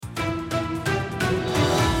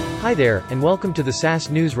Hi there, and welcome to the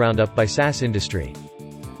SaaS News Roundup by SaaS Industry.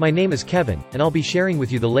 My name is Kevin, and I'll be sharing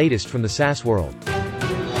with you the latest from the SaaS world.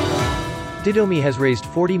 Didomi has raised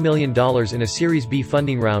 $40 million in a Series B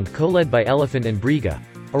funding round co-led by Elephant and Breega,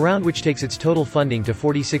 a round which takes its total funding to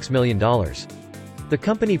 $46 million. The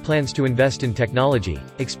company plans to invest in technology,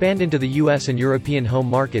 expand into the US and European home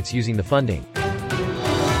markets using the funding.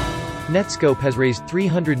 Netskope has raised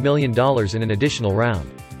 $300 million in an additional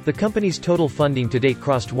round. The company's total funding to date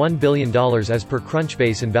crossed $1 billion as per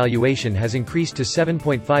Crunchbase, and valuation has increased to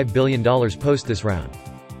 $7.5 billion post this round.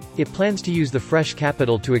 It plans to use the fresh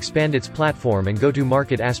capital to expand its platform and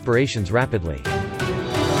go-to-market aspirations rapidly.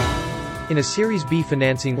 In a Series B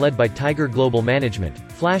financing led by Tiger Global Management,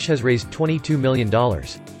 Flash has raised $22 million.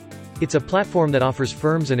 It's a platform that offers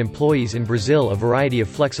firms and employees in Brazil a variety of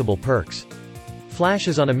flexible perks. Flash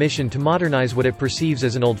is on a mission to modernize what it perceives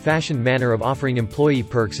as an old-fashioned manner of offering employee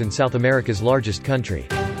perks in South America's largest country.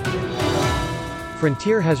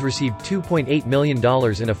 Frontier has received $2.8 million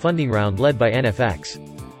in a funding round led by NFX.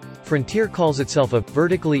 Frontier calls itself a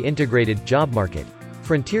vertically integrated job market.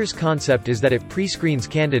 Frontier's concept is that it pre-screens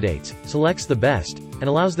candidates, selects the best, and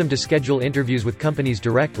allows them to schedule interviews with companies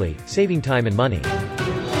directly, saving time and money.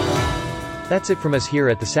 That's it from us here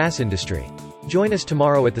at the SaaS Industry. Join us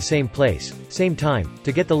tomorrow at the same place, same time,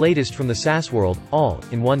 to get the latest from the SaaS world, all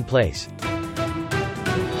in one place.